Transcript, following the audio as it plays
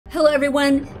Hello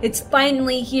everyone, it's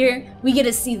finally here. We get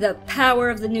to see the power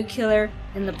of the new killer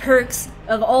and the perks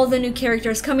of all the new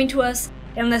characters coming to us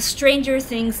and the Stranger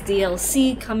Things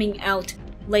DLC coming out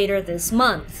later this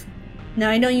month. Now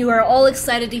I know you are all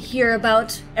excited to hear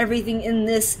about everything in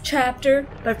this chapter,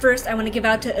 but first I want to give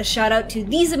out a shout out to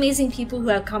these amazing people who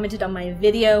have commented on my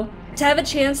video. To have a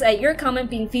chance at your comment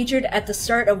being featured at the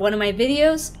start of one of my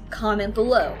videos, comment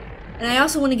below. And I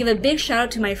also want to give a big shout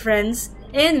out to my friends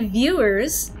and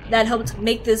viewers that helped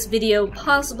make this video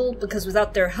possible, because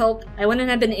without their help, I wouldn't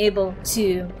have been able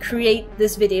to create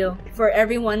this video for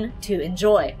everyone to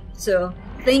enjoy. So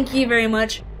thank you very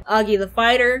much, Augie the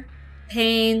Fighter,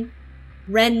 Payne,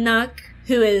 Rennuck,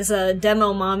 who is a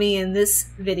demo mommy in this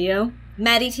video,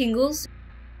 Maddie Tingles,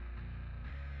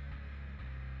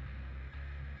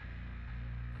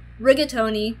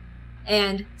 Rigatoni,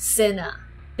 and Senna.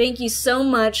 Thank you so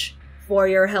much for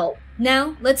your help.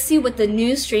 Now, let's see what the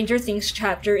new Stranger Things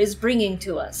chapter is bringing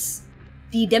to us.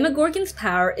 The Demogorgon's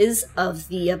power is of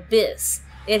the abyss.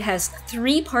 It has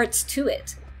 3 parts to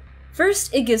it.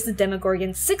 First, it gives the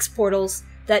Demogorgon 6 portals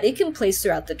that it can place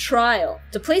throughout the trial.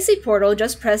 To place a portal,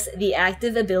 just press the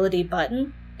active ability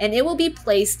button, and it will be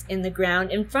placed in the ground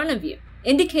in front of you,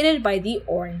 indicated by the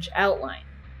orange outline.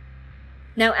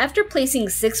 Now, after placing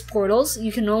 6 portals,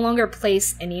 you can no longer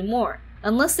place any more,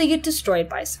 unless they get destroyed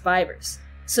by survivors.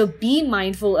 So be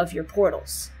mindful of your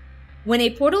portals. When a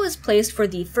portal is placed for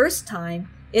the first time,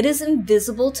 it is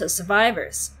invisible to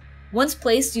survivors. Once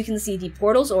placed, you can see the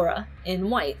portal's aura in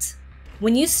white.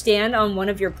 When you stand on one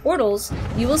of your portals,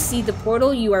 you will see the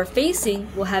portal you are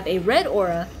facing will have a red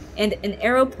aura and an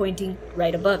arrow pointing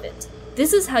right above it.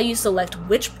 This is how you select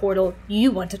which portal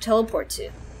you want to teleport to.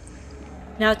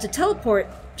 Now to teleport,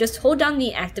 just hold down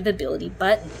the active ability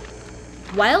button.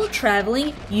 While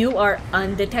traveling, you are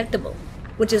undetectable,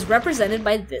 which is represented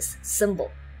by this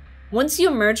symbol. Once you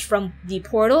emerge from the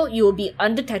portal, you will be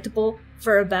undetectable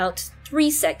for about 3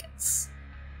 seconds.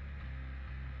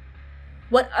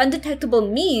 What undetectable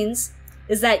means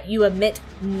is that you emit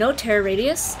no terror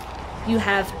radius, you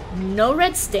have no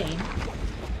red stain,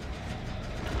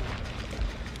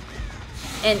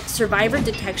 and survivor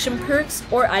detection perks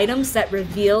or items that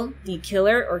reveal the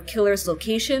killer or killer's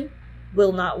location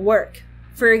will not work.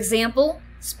 For example,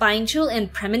 Spine Chill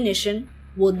and Premonition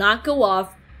will not go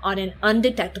off on an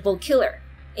undetectable killer,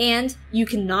 and you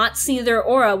cannot see their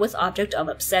aura with Object of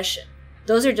Obsession.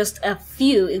 Those are just a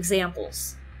few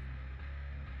examples.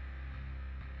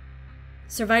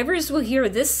 Survivors will hear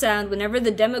this sound whenever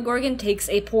the Demogorgon takes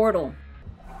a portal.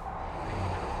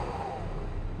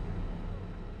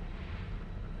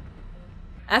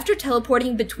 After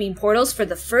teleporting between portals for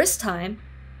the first time,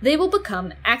 they will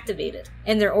become activated,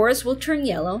 and their auras will turn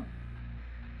yellow,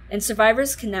 and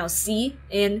survivors can now see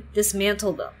and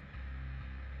dismantle them.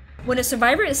 When a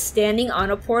survivor is standing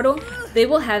on a portal, they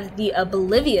will have the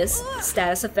Oblivious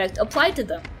status effect applied to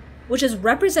them, which is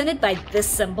represented by this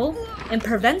symbol and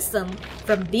prevents them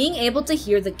from being able to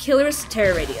hear the killer's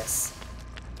terror radius.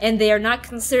 And they are not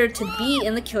considered to be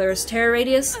in the killer's terror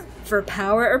radius for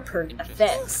power or perk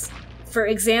effects. For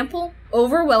example,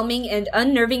 Overwhelming and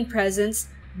Unnerving Presence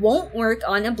won't work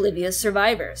on Oblivious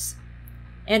survivors.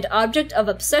 And Object of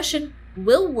Obsession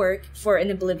will work for an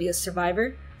Oblivious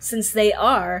survivor, since they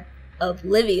are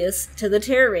oblivious to the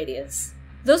terror radius.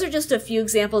 Those are just a few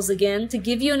examples again to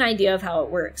give you an idea of how it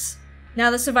works.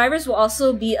 Now the survivors will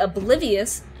also be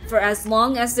oblivious for as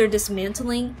long as they're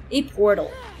dismantling a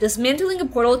portal. Dismantling a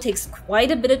portal takes quite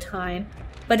a bit of time,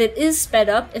 but it is sped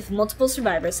up if multiple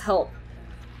survivors help.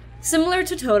 Similar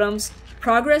to totems,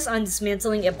 progress on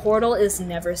dismantling a portal is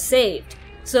never saved.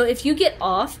 So if you get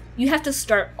off, you have to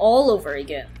start all over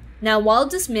again. Now while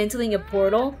dismantling a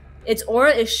portal, its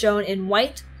aura is shown in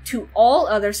white to all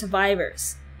other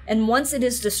survivors. And once it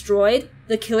is destroyed,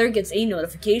 the killer gets a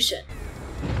notification.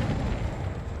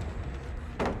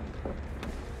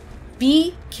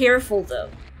 Be careful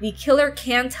though. The killer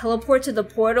can teleport to the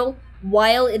portal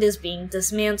while it is being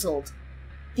dismantled.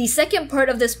 The second part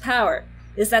of this power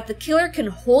is that the killer can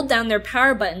hold down their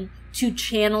power button to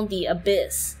channel the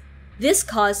abyss. This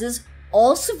causes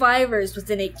all survivors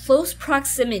within a close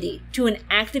proximity to an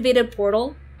activated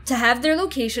portal to have their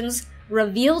locations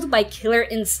revealed by Killer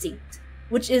Instinct,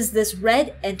 which is this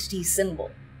red entity symbol.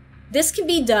 This can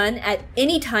be done at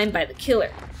any time by the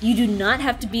killer. You do not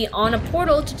have to be on a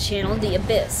portal to channel the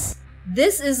abyss.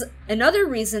 This is another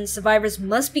reason survivors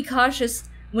must be cautious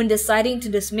when deciding to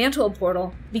dismantle a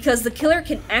portal, because the killer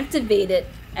can activate it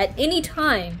at any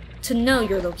time to know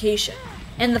your location.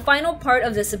 And the final part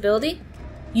of this ability,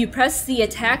 you press the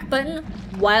attack button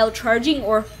while charging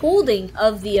or holding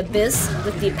of the abyss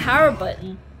with the power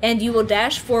button and you will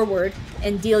dash forward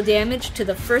and deal damage to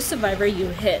the first survivor you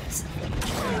hit.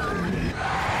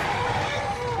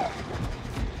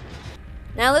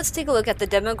 Now let's take a look at the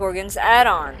Demogorgon's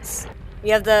add-ons. We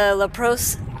have the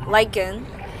Leprous Lichen,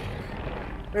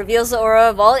 reveals the aura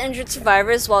of all injured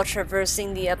survivors while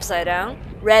traversing the Upside Down.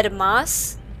 Red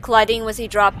Moss, colliding with a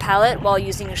drop pallet while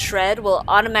using a shred will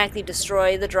automatically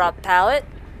destroy the drop pallet.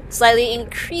 Slightly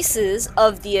increases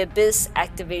of the Abyss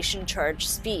activation charge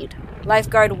speed.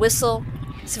 Lifeguard Whistle,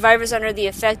 survivors under the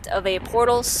effect of a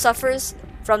portal suffers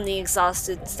from the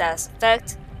exhausted status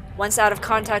effect. Once out of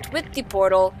contact with the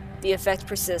portal, the effect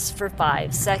persists for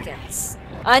 5 seconds.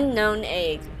 Unknown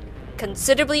Egg,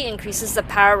 considerably increases the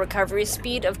power recovery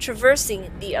speed of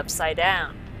traversing the Upside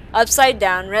Down. Upside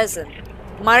Down Resin,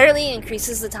 moderately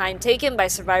increases the time taken by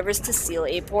survivors to seal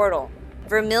a portal.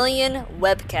 Vermilion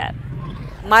Webcap,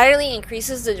 moderately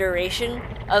increases the duration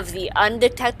of the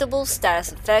undetectable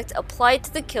status effect applied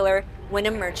to the killer when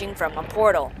emerging from a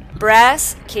portal.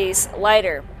 Brass Case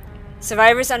Lighter,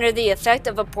 survivors under the effect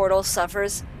of a portal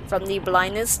suffers from the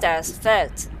blindness status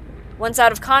effect. Once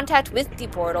out of contact with the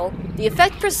portal, the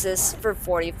effect persists for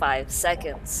 45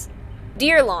 seconds.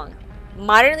 Deerlong,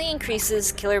 moderately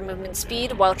increases killer movement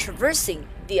speed while traversing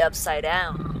the Upside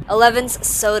Down. Eleven's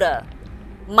Soda,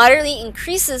 moderately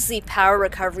increases the power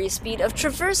recovery speed of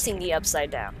traversing the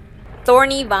Upside Down.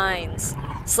 Thorny Vines,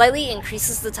 slightly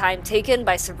increases the time taken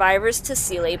by survivors to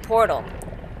seal a portal.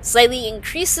 Slightly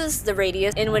increases the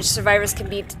radius in which survivors can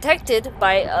be detected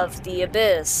by of the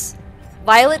Abyss.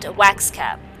 Violet Wax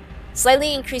Cap,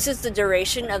 slightly increases the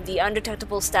duration of the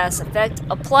undetectable status effect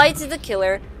applied to the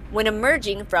killer when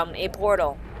emerging from a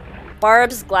portal.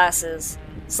 Barb's Glasses,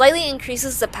 slightly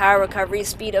increases the power recovery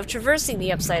speed of traversing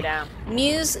the Upside Down.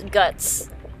 Muse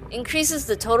Guts, increases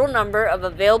the total number of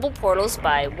available portals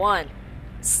by 1.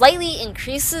 Slightly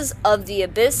increases of the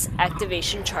Abyss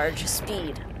activation charge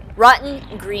speed.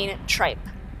 Rotten Green Tripe,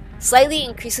 slightly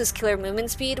increases killer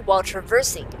movement speed while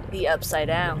traversing the Upside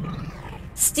Down.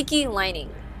 Sticky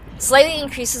Lining, slightly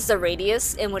increases the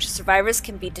radius in which survivors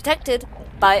can be detected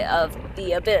by of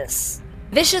the Abyss.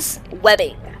 Vicious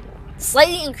Webbing,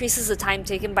 slightly increases the time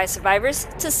taken by survivors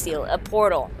to seal a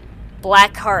portal.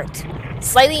 Black Heart,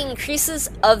 slightly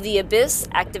increases of the Abyss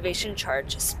activation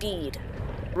charge speed.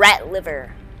 Rat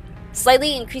Liver,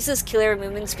 slightly increases killer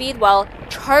movement speed while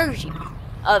charging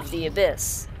of the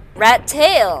Abyss. Rat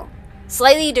Tail,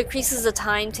 slightly decreases the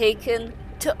time taken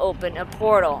to open a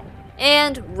portal.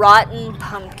 And Rotten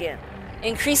Pumpkin,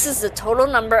 increases the total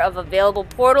number of available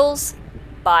portals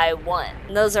by 1.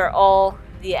 And those are all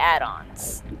the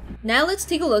add-ons. Now let's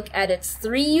take a look at its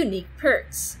 3 unique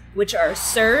perks, which are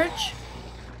Surge,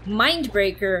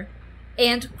 Mindbreaker,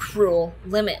 and Cruel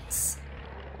Limits.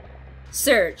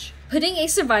 Surge, putting a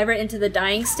survivor into the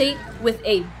dying state with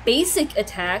a basic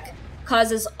attack,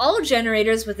 causes all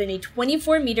generators within a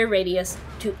 24-meter radius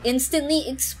to instantly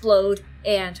explode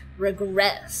and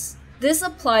regress. This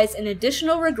applies an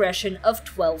additional regression of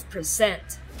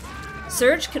 12%.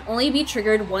 Surge can only be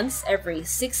triggered once every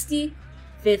 60,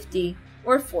 50,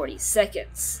 or 40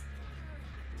 seconds.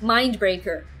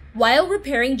 Mindbreaker. While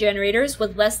repairing generators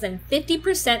with less than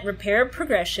 50% repair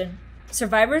progression,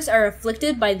 survivors are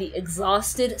afflicted by the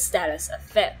exhausted status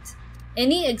effect.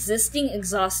 Any existing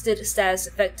exhausted status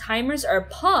effect timers are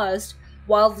paused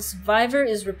while the survivor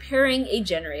is repairing a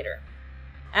generator.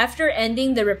 After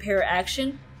ending the repair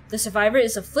action, the survivor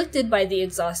is afflicted by the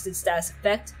exhausted status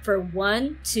effect for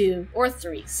 1, 2, or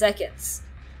 3 seconds.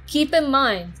 Keep in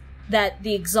mind that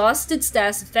the exhausted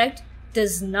status effect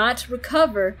does not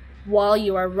recover while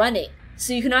you are running,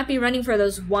 so you cannot be running for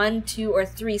those 1, 2, or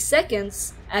 3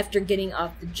 seconds after getting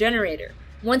off the generator.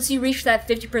 Once you reach that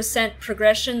 50%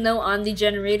 progression though on the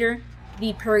generator,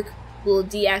 the perk will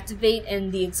deactivate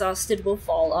and the exhausted will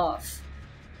fall off.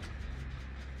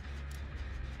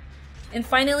 And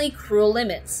finally, Cruel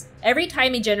Limits. Every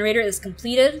time a generator is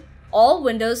completed, all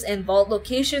windows and vault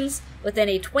locations within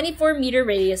a 24-meter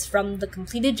radius from the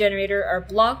completed generator are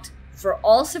blocked for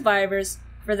all survivors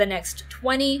for the next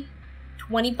 20,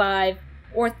 25,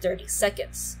 or 30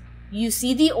 seconds. You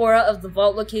see the aura of the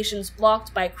vault locations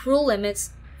blocked by Cruel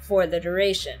Limits for the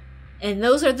duration. And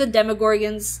those are the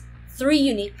Demogorgon's 3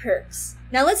 unique perks.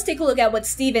 Now let's take a look at what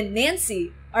Steve and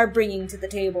Nancy are bringing to the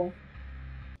table.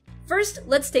 First,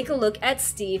 let's take a look at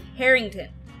Steve Harrington,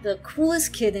 the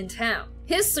coolest kid in town.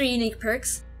 His 3 unique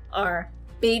perks are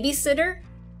Babysitter,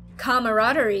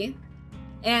 Camaraderie,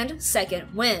 and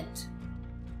Second Wind.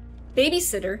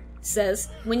 Babysitter says,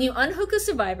 when you unhook a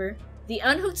survivor, the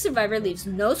unhooked survivor leaves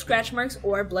no scratch marks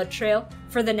or blood trail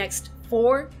for the next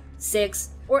 4, 6,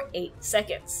 or 8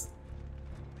 seconds.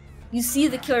 You see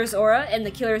the killer's aura, and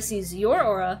the killer sees your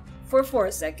aura for 4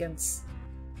 seconds.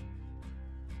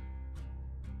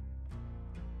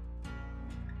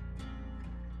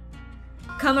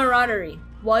 Camaraderie.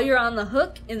 While you're on the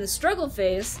hook in the struggle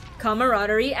phase,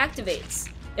 camaraderie activates.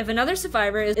 If another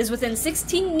survivor is within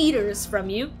 16 meters from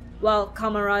you while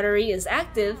camaraderie is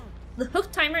active, the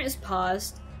hook timer is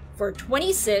paused for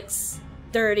 26,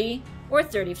 30, or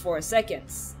 34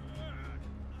 seconds.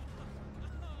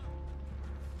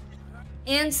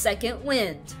 And second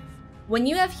wind. When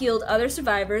you have healed other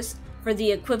survivors for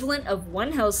the equivalent of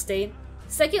 1 health state,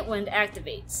 second wind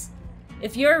activates.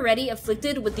 If you're already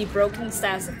afflicted with the broken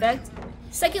status effect,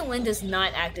 second wind does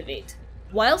not activate.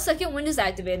 While second wind is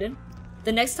activated,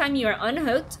 the next time you are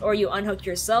unhooked or you unhook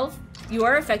yourself, you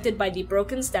are affected by the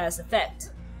broken status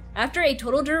effect. After a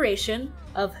total duration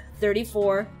of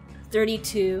 34,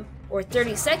 32, or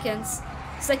 30 seconds,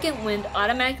 second wind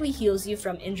automatically heals you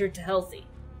from injured to healthy.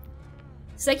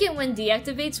 Second wind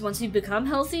deactivates once you become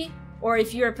healthy, or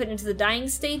if you are put into the dying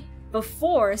state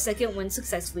before second wind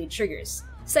successfully triggers.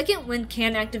 Second wind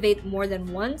can activate more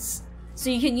than once, so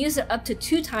you can use it up to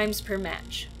 2 times per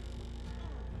match.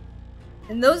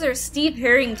 And those are Steve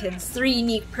Harrington's 3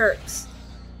 unique perks.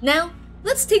 Now,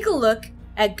 let's take a look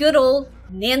at good old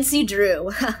Nancy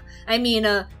Drew.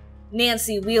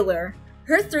 Nancy Wheeler.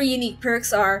 Her 3 unique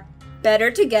perks are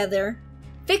Better Together,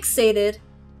 Fixated,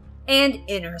 and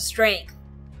Inner Strength.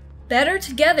 Better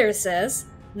Together says,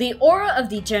 the aura of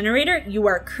the generator you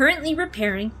are currently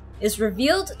repairing is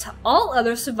revealed to all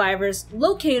other survivors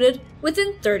located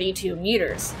within 32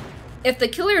 meters. If the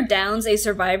killer downs a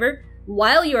survivor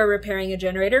while you are repairing a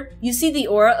generator, you see the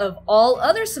aura of all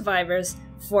other survivors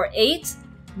for 8,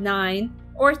 9,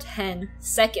 or 10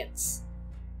 seconds.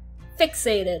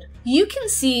 Fixated. You can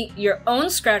see your own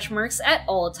scratch marks at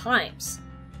all times.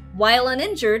 While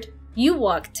uninjured, you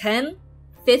walk 10,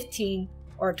 15,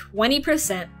 or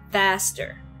 20%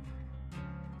 faster.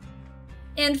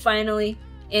 And finally,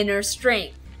 Inner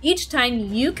Strength. Each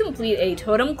time you complete a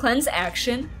totem cleanse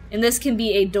action, and this can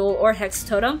be a dual or hex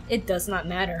totem, it does not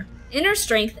matter, Inner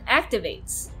Strength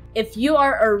activates. If you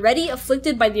are already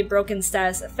afflicted by the broken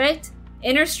status effect,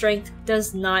 Inner Strength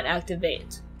does not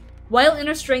activate. While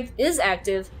Inner Strength is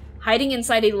active, hiding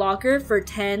inside a locker for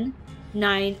 10,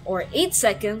 9, or 8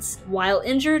 seconds while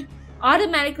injured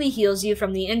automatically heals you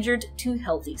from the injured to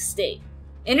healthy state.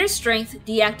 Inner Strength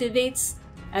deactivates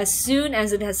as soon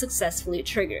as it has successfully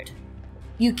triggered.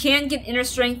 You can get Inner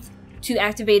Strength to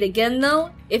activate again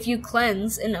though if you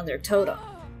cleanse another totem.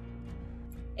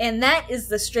 And that is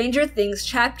the Stranger Things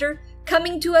chapter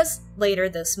coming to us later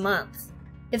this month.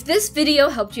 If this video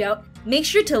helped you out, make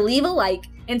sure to leave a like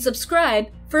and subscribe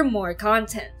for more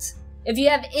content. If you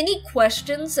have any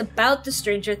questions about the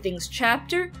Stranger Things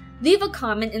chapter, leave a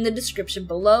comment in the description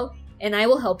below and I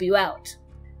will help you out.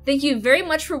 Thank you very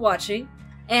much for watching,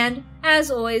 and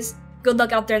as always, good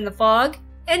luck out there in the fog,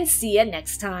 and see ya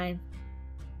next time.